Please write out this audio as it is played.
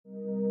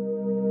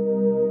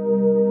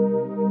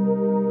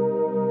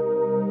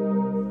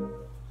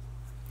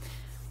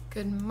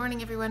Good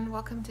morning, everyone.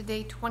 Welcome to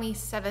day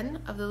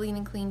 27 of the Lean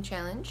and Clean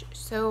Challenge.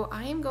 So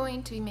I am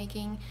going to be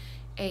making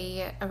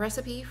a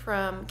recipe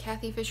from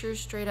Kathy Fisher's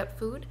Straight Up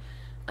Food.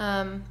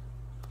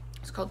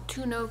 It's called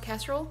tuna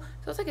casserole.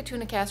 So it's like a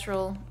tuna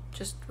casserole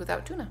just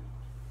without tuna.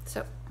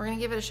 So we're gonna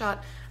give it a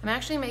shot. I'm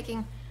actually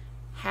making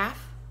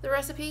half the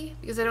recipe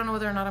because I don't know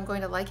whether or not I'm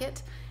going to like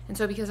it. And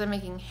so because I'm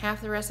making half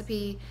the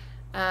recipe,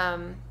 if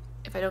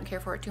I don't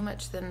care for it too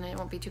much, then it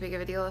won't be too big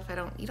of a deal if I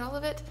don't eat all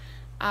of it.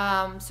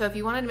 So if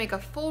you wanted to make a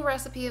full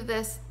recipe of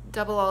this,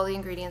 double all the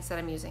ingredients that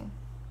I'm using.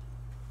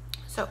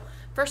 So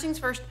first things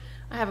first,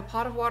 I have a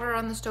pot of water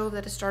on the stove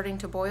that is starting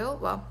to boil.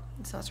 Well,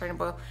 it's not starting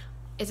to boil.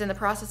 It's in the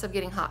process of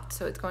getting hot,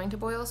 so it's going to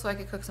boil so I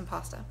could cook some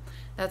pasta.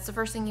 That's the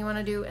first thing you want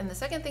to do. And the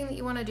second thing that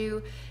you want to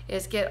do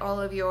is get all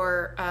of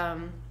your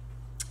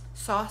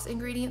sauce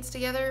ingredients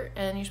together,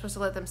 and you're supposed to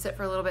let them sit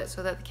for a little bit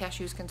so that the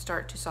cashews can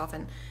start to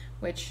soften,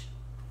 which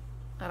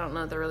I don't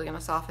know if they're really going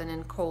to soften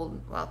in cold,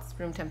 well, it's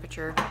room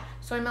temperature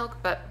soy milk,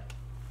 but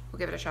we'll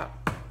give it a shot.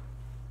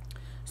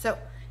 So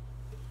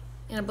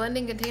in a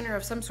blending container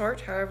of some sort,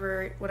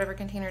 however, whatever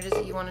container it is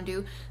that you want to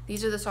do,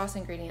 these are the sauce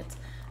ingredients.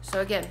 So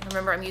again,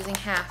 remember I'm using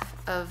half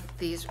of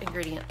these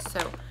ingredients. So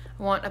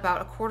I want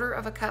about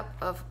 1/4 cup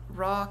of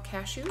raw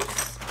cashews.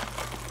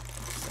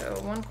 So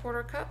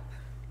 1/4 cup.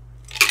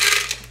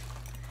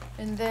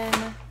 And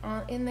then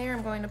in there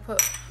I'm going to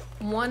put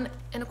 1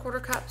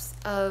 1/4 cups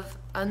of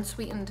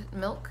unsweetened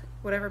milk,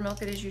 whatever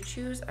milk it is you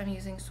choose. I'm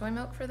using soy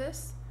milk for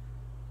this.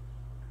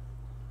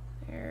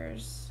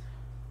 There's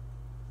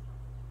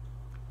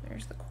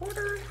the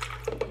 1/4.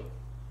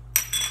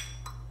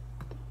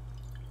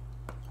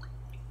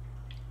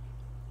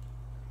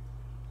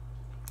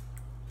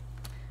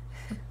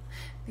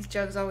 These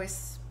jugs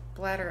always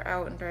splatter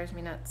out and drives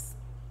me nuts.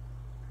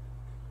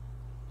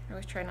 I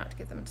always try not to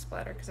get them to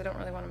splatter because I don't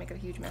really want to make a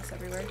huge mess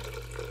everywhere.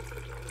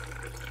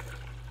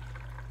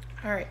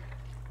 All right,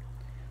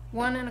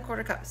 1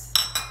 1/4 cups.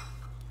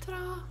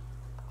 Ta-da!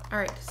 All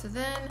right, so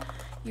then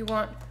you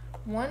want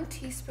 1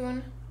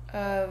 teaspoon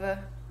of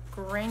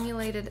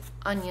granulated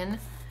onion,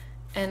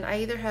 and I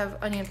either have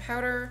onion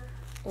powder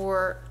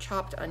or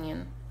chopped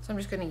onion, so I'm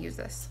just going to use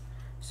this.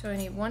 So I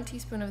need 1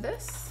 teaspoon of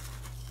this.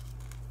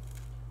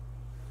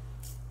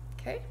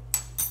 Okay,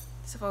 this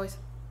stuff always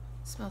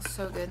smells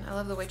so good. I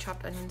love the way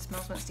chopped onion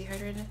smells when it's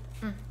dehydrated.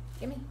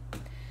 Yummy.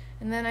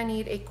 And then I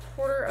need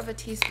 1/4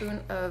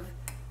 teaspoon of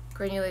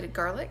granulated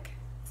garlic,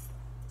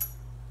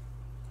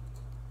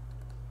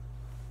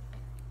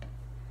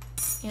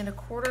 and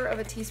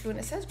 1/4 teaspoon,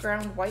 it says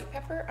ground white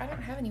pepper. I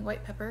don't have any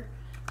white pepper,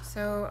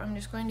 so I'm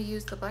just going to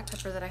use the black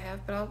pepper that I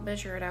have, but I'll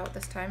measure it out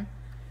this time.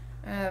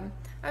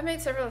 I've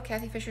made several of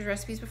Kathy Fisher's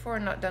recipes before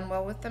and not done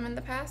well with them in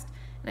the past,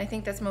 and I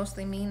think that's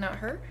mostly me, not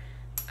her.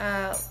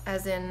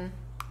 As in,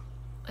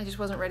 I just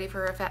wasn't ready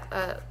for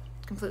a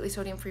completely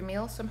sodium-free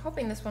meal, so I'm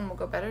hoping this one will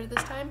go better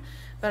this time,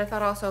 but I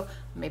thought also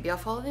maybe I'll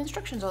follow the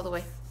instructions all the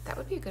way. That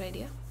would be a good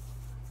idea.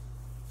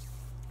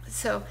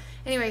 So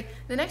anyway,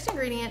 the next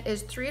ingredient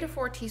is 3 to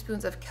 4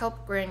 teaspoons of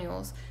kelp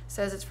granules. It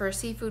says it's for a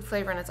seafood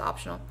flavor and it's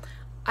optional.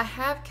 I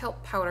have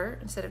kelp powder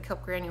instead of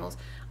kelp granules.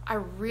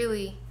 I've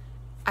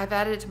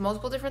added it to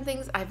multiple different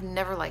things. I've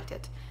never liked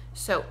it.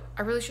 So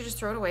I really should just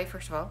throw it away,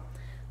 first of all.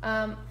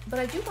 But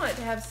I do want it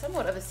to have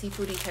somewhat of a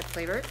seafoody type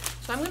flavor.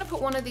 So I'm gonna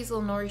put 1 of these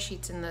little nori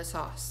sheets in the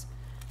sauce.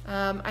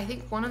 I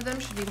think 1 of them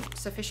should be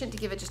sufficient to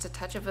give it just a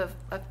touch of a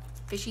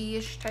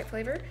fishy-ish type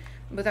flavor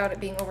without it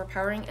being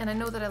overpowering. And I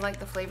know that I like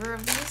the flavor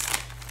of these.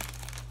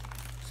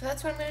 So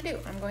that's what I'm gonna do.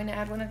 I'm going to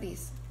add 1 of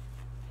these.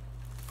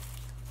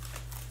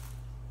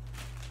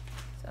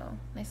 So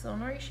nice little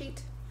nori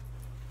sheet.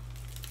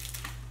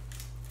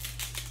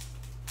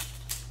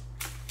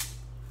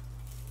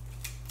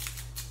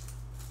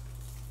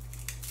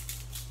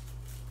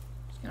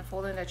 Just gonna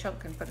fold it into a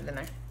chunk and put it in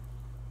there.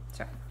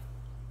 So,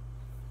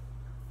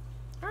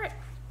 all right,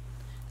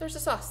 there's the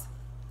sauce.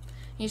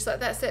 You just let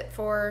that sit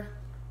for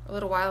a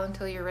little while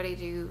until you're ready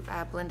to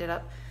blend it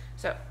up.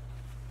 So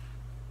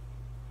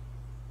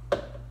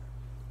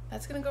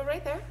that's gonna go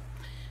right there.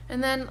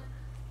 And then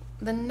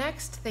the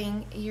next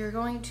thing you're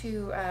going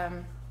to,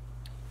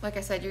 like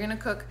I said, you're gonna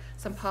cook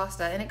some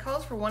pasta, and it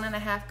calls for 1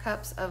 1/2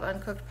 cups of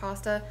uncooked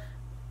pasta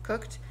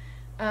cooked.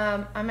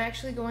 I'm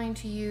actually going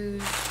to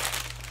use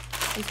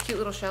these cute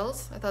little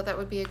shells. I thought that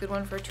would be a good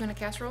one for a tuna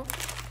casserole.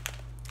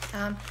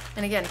 And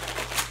again,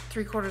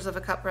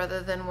 3/4 cup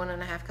rather than 1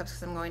 1/2 cups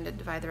because I'm going to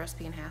divide the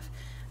recipe in half.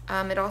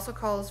 It also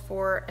calls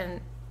for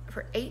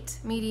 8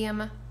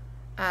 medium,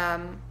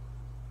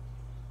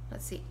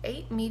 let's see,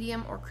 8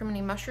 medium or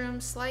crimini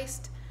mushrooms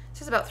sliced. It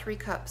says about 3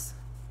 cups.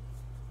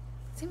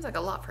 Seems like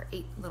a lot for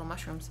 8 little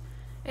mushrooms.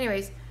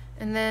 Anyways,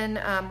 and then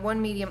 1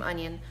 medium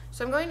onion.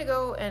 So I'm going to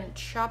go and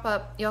chop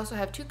up, you also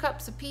have 2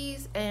 cups of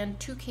peas and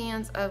 2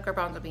 cans of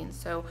garbanzo beans.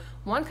 So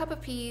 1 cup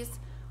of peas,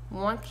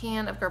 1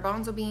 can of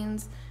garbanzo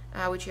beans,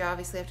 which you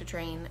obviously have to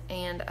drain,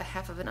 and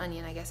 1/2 of an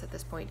onion, I guess, at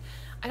this point.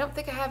 I don't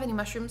think I have any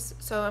mushrooms,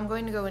 so I'm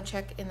going to go and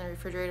check in the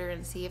refrigerator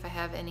and see if I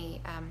have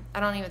any. I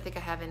don't even think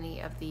I have any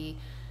of the,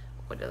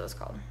 what are those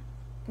called?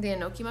 the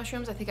enoki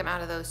mushrooms. I think I'm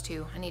out of those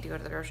too. I need to go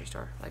to the grocery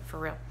store, like for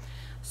real.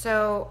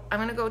 So I'm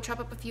gonna go chop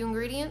up a few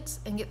ingredients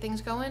and get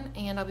things going,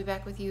 and I'll be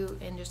back with you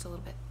in just a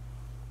little bit.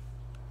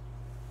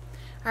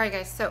 All right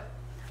guys, so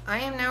I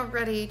am now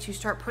ready to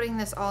start putting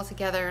this all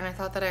together, and I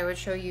thought that I would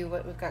show you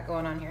what we've got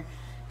going on here.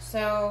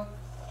 So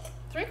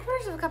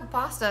 3/4 of a cup of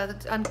pasta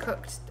that's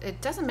uncooked.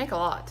 It doesn't make a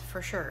lot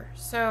for sure.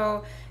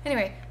 So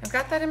anyway, I've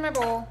got that in my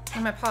bowl,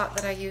 in my pot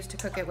that I use to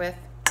cook it with.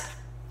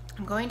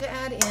 I'm going to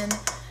add in,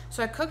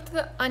 so I cooked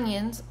the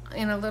onions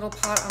in a little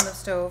pot on the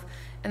stove,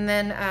 and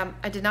then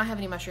I did not have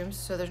any mushrooms,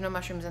 so there's no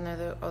mushrooms in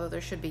there, although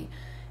there should be.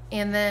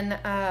 And then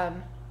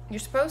you're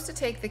supposed to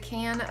take the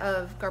can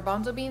of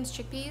garbanzo beans,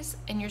 chickpeas,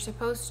 and you're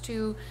supposed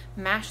to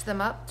mash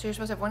them up. So you're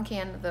supposed to have 1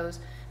 can of those,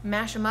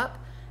 mash them up,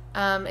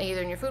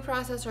 either in your food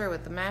processor or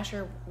with the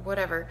masher,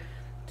 whatever.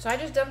 So I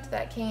just dumped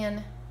that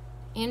can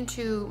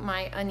into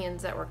my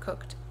onions that were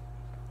cooked.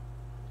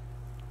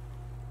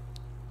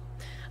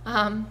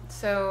 And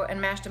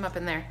mashed them up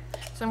in there.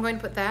 So I'm going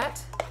to put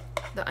that,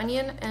 the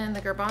onion and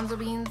the garbanzo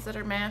beans that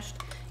are mashed,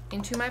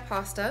 into my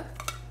pasta.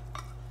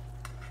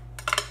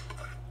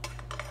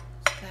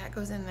 So that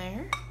goes in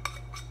there.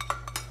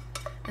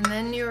 And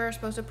then you are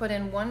supposed to put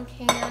in 1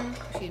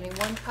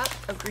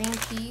 cup of green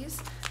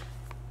peas.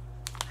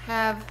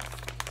 Have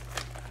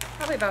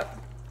probably about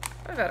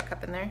a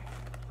cup in there.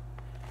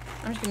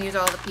 I'm just gonna use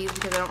all the peas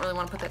because I don't really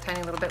want to put that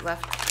tiny little bit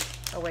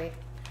left away.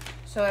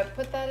 So I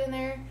put that in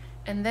there,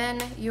 and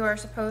then you are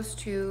supposed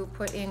to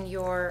put in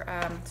your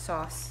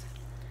sauce.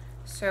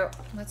 So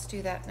let's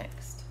do that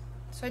next.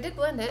 So I did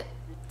blend it.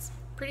 It's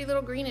a pretty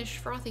little greenish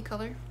frothy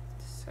color.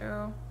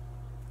 So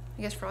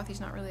I guess frothy's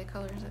not really a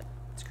color, is it?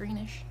 It's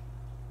greenish.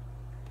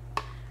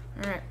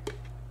 All right.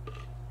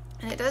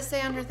 And it does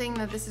say on her thing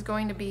that this is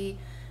going to be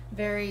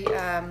very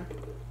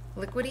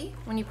liquidy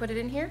when you put it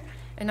in here,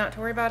 and not to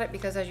worry about it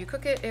because as you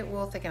cook it, it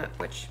will thicken up,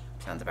 which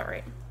sounds about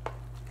right.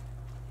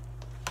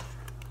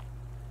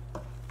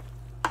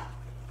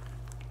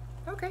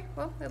 Okay,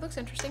 well, it looks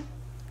interesting.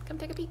 Come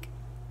take a peek.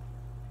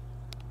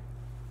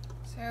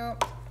 So,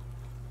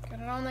 got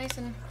it all nice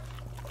and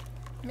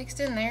mixed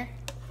in there.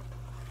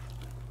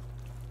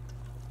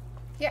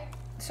 Yeah,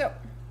 so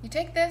you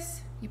take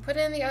this, you put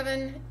it in the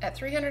oven at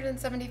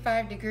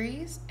 375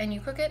 degrees, and you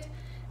cook it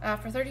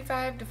for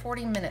 35 to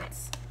 40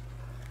 minutes.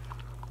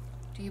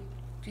 Do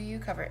you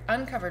cover it?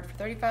 Uncovered for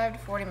 35 to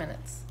 40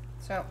 minutes.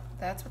 So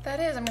that's what that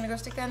is. I'm gonna go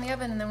stick that in the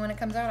oven, and then when it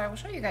comes out, I will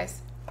show you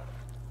guys.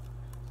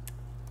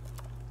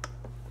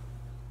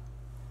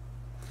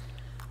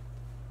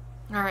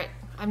 All right,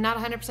 I'm not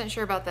 100%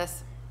 sure about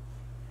this.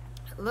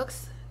 It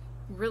looks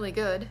really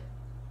good.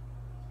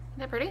 Isn't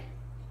that pretty?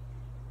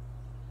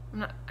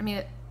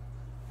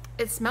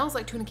 It smells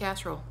like tuna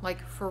casserole,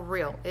 like for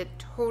real. It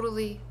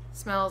totally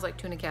smells like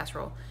tuna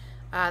casserole.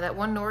 That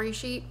one nori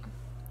sheet,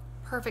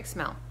 perfect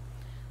smell.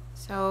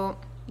 So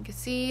you can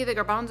see the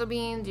garbanzo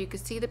beans, you can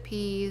see the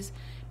peas.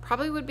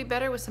 Probably would be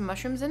better with some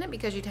mushrooms in it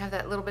because you'd have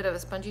that little bit of a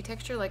spongy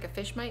texture like a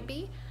fish might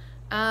be.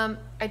 I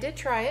did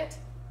try it.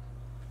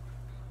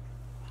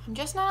 I'm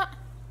just not,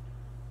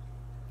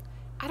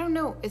 I don't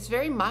know, it's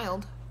very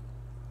mild.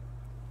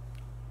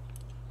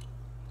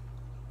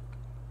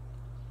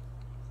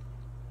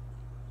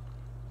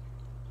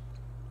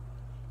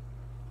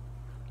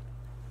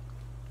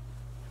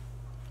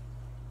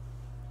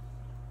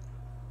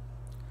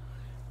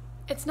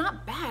 It's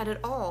not bad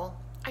at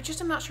all. I just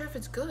am not sure if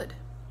it's good.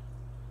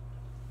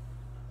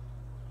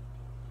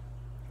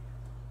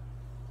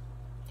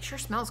 It sure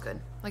smells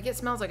good. Like, it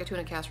smells like a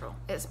tuna casserole.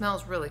 It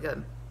smells really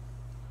good.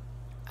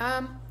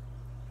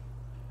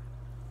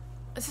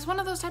 This is one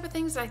of those type of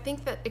things that I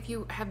think that if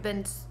you have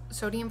been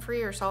sodium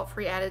free or salt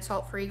free, added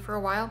salt free for a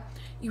while,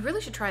 you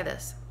really should try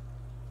this.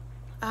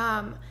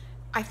 I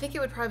think it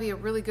would probably be a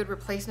really good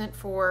replacement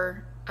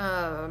for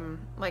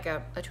like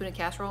a tuna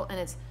casserole, and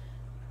it's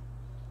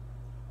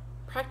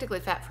practically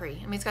fat-free.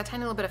 I mean, it's got a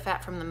tiny little bit of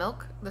fat from the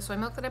milk, the soy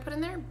milk that I put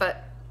in there,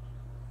 but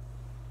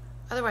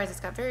otherwise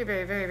it's got very,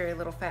 very, very, very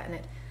little fat in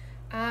it.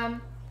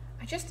 I'm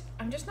just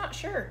not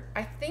sure.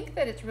 I think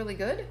that it's really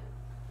good.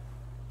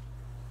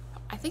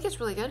 I think it's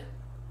really good.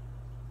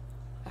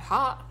 It's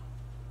hot.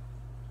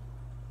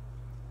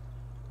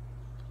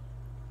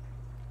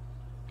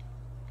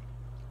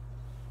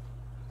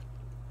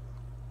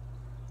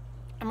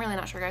 I'm really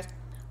not sure, guys.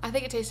 I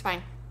think it tastes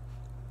fine.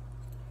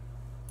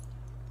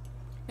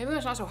 Maybe when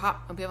it's not so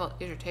hot, I'll be able to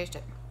easier to taste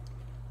it.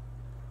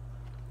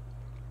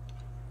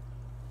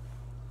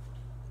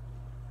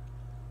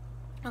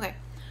 Okay,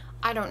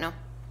 I don't know.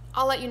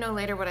 I'll let you know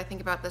later what I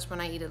think about this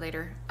when I eat it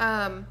later.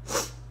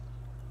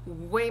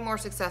 Way more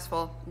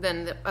successful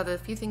than the other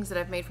few things that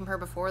I've made from her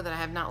before that I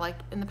have not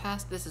liked in the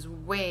past. This is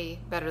way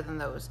better than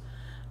those.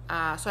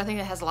 So I think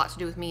that has a lot to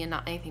do with me and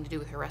not anything to do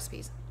with her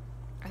recipes.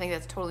 I think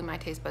that's totally my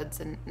taste buds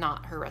and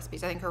not her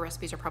recipes. I think her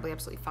recipes are probably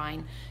absolutely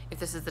fine if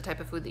this is the type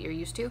of food that you're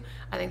used to.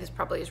 I think this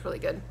probably is really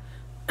good.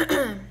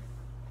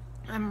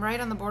 I'm right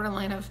on the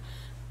borderline of,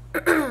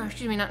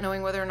 excuse me, not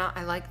knowing whether or not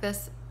I like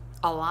this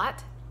a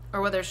lot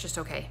or whether it's just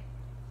okay.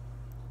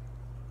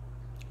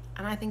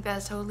 And I think that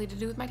has totally to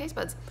do with my taste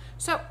buds.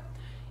 So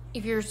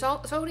if you're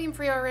sodium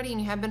free already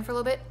and you have been for a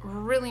little bit,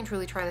 really and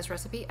truly try this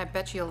recipe. I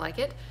bet you'll like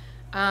it.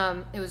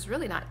 It was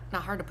really not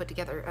hard to put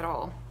together at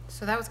all.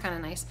 So that was kind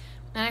of nice.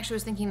 And I actually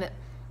was thinking that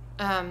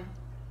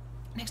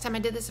next time I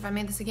did this, if I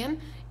made this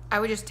again, I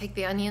would just take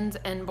the onions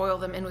and boil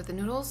them in with the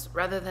noodles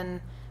rather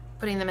than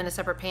putting them in a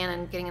separate pan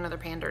and getting another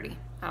pan dirty.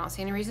 I don't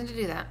see any reason to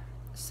do that.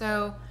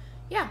 So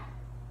yeah,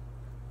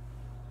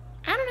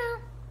 I don't know.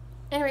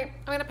 Anyway,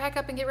 I'm gonna pack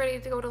up and get ready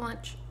to go to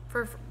lunch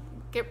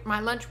get my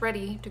lunch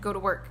ready to go to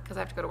work because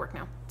I have to go to work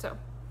now. So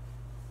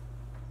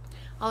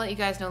I'll let you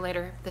guys know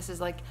later if this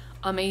is like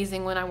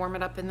amazing when I warm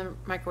it up in the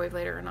microwave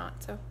later or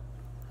not. So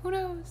who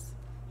knows?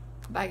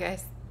 Bye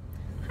guys.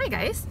 Hi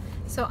guys.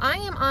 So I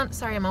am on,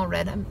 sorry I'm all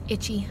red, I'm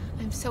itchy.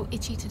 I'm so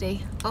itchy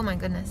today. Oh my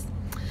goodness.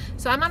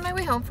 So I'm on my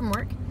way home from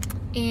work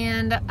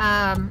and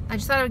I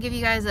just thought I would give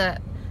you guys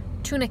a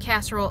tuna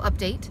casserole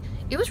update.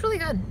 It was really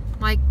good.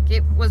 Like,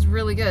 it was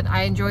really good.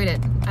 I enjoyed it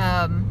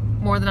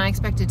more than I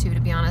expected to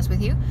be honest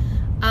with you.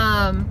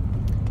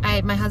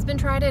 My husband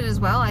tried it as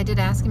well. I did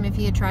ask him if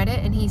he had tried it,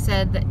 and he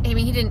said that, I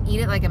mean, he didn't eat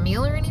it like a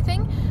meal or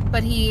anything,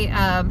 but he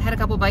had a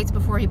couple bites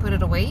before he put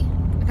it away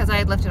because I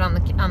had left it on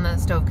the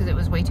stove because it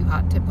was way too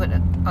hot to put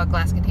a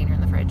glass container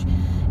in the fridge.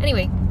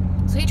 Anyway,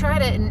 so he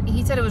tried it and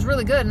he said it was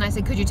really good, and I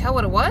said, could you tell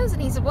what it was?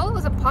 And he said, well, it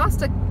was a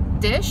pasta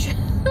dish.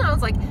 I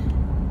was like,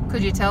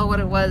 could you tell what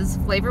it was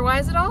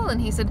flavor-wise at all? And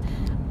he said,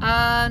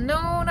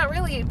 no, not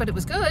really, but it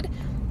was good.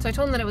 So I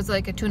told him that it was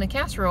like a tuna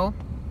casserole,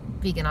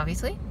 vegan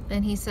obviously,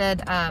 and he said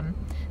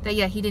that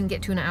yeah, he didn't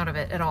get tuna out of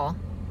it at all.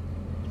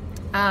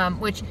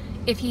 Which,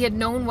 if he had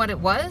known what it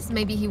was,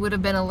 maybe he would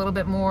have been a little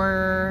bit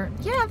more,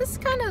 yeah, this is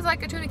kind of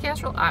like a tuna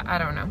casserole. I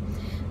don't know.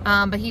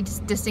 But he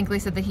just distinctly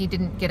said that he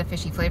didn't get a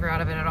fishy flavor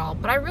out of it at all.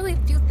 But I really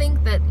do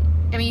think that,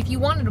 I mean, if you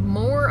wanted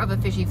more of a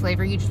fishy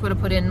flavor, you just would have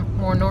put in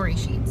more nori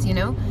sheets, you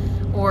know?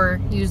 Or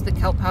use the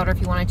kelp powder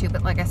if you wanted to,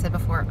 but like I said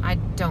before, I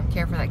don't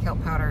care for that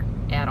kelp powder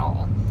at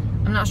all.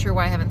 I'm not sure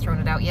why I haven't thrown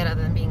it out yet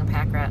other than being a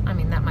pack rat. I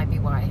mean, that might be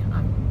why,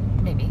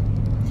 maybe.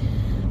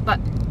 But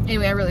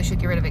anyway, I really should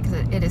get rid of it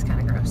because it is kind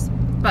of gross.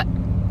 But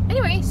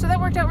anyway, so that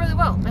worked out really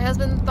well. My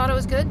husband thought it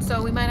was good,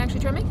 so we might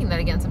actually try making that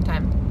again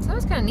sometime. So that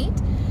was kind of neat.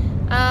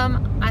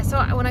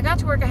 When I got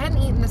to work, I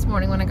hadn't eaten this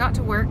morning. When I got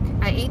to work,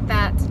 I ate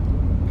that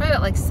probably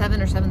about like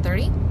 7 or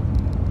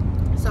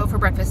 7:30. So for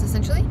breakfast,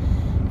 essentially.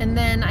 And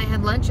then I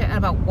had lunch at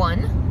about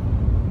 1.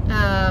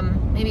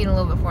 Maybe even a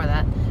little before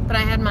that. But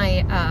I had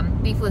my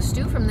beefless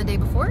stew from the day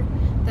before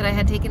that I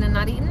had taken and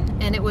not eaten.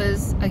 And it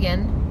was,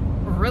 again,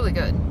 really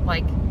good.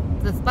 Like,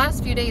 the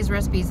last few days'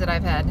 recipes that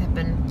I've had have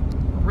been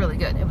really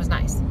good. It was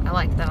nice. I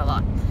liked that a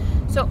lot.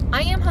 So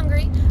I am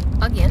hungry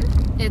again.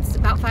 It's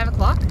about 5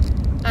 o'clock.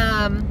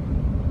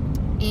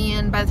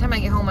 And by the time I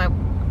get home, I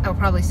will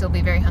probably still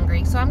be very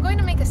hungry. So I'm going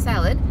to make a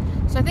salad.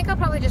 So I think I'll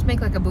probably just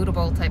make like a Buddha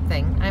bowl type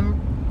thing. I'm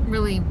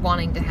really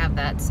wanting to have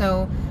that.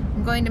 So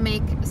I'm going to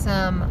make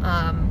some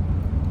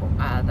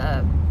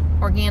the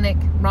organic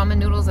ramen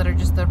noodles that are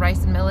just the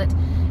rice and millet,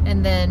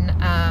 and then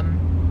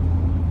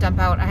dump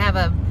out.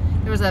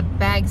 There was a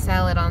bag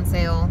salad on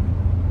sale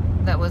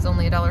that was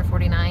only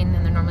 $1.49, and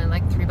they're normally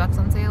like $3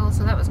 on sale,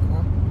 so that was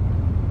cool.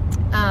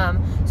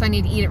 So I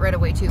need to eat it right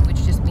away too,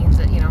 which just means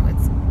that, you know,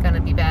 it's gonna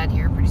be bad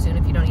here pretty soon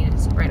if you don't eat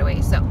it right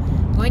away. So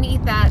I'm going to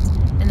eat that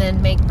and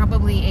then make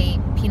probably a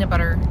peanut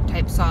butter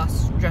type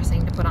sauce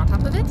dressing to put on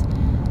top of it.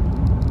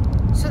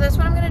 So that's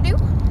what I'm gonna do,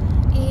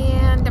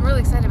 and I'm really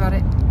excited about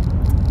it.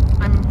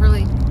 I'm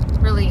really,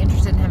 really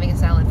interested in having a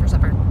salad for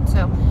supper.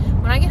 So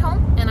when I get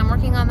home and I'm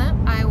working on that,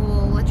 I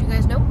will let you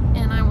guys know,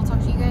 and I will talk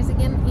to you guys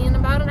again in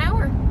about an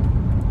hour,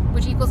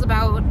 which equals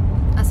about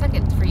a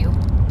second for you.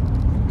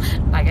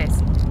 Bye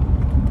guys.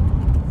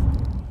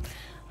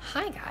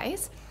 Hi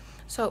guys.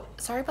 So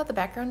sorry about the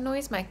background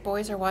noise. My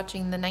boys are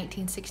watching the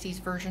 1960s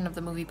version of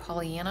the movie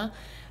Pollyanna.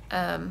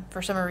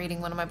 For summer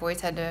reading, one of my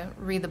boys had to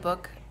read the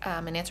book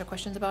and answer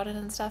questions about it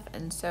and stuff,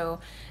 and so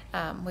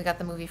we got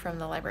the movie from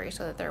the library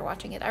so that they're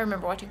watching it. I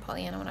remember watching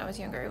Pollyanna when I was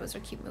younger. It was a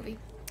cute movie.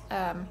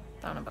 I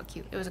don't know about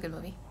cute. It was a good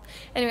movie.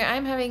 Anyway,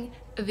 I'm having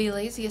the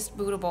laziest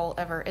Buddha bowl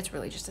ever. It's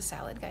really just a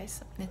salad,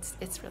 guys.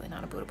 It's really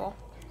not a Buddha bowl.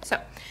 So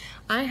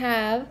I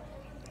have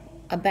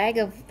a bag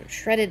of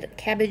shredded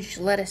cabbage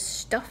lettuce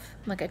stuff,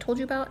 like I told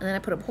you about, and then I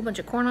put a whole bunch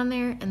of corn on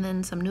there and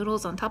then some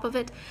noodles on top of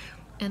it.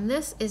 And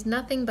this is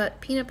nothing but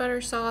peanut butter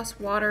sauce,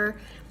 water,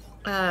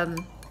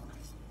 lemon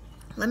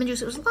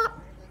juice. It was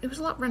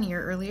a lot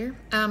runnier earlier.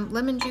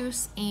 Lemon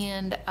juice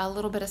and a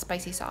little bit of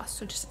spicy sauce.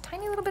 So just a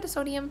tiny little bit of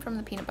sodium from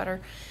the peanut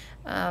butter.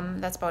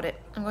 That's about it.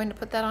 I'm going to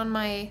put that on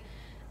my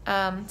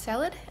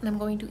salad, and I'm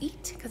going to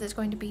eat because it's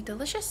going to be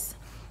delicious.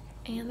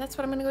 And that's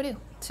what I'm going to go do.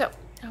 So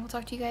I will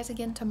talk to you guys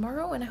again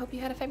tomorrow, and I hope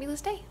you had a fabulous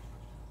day.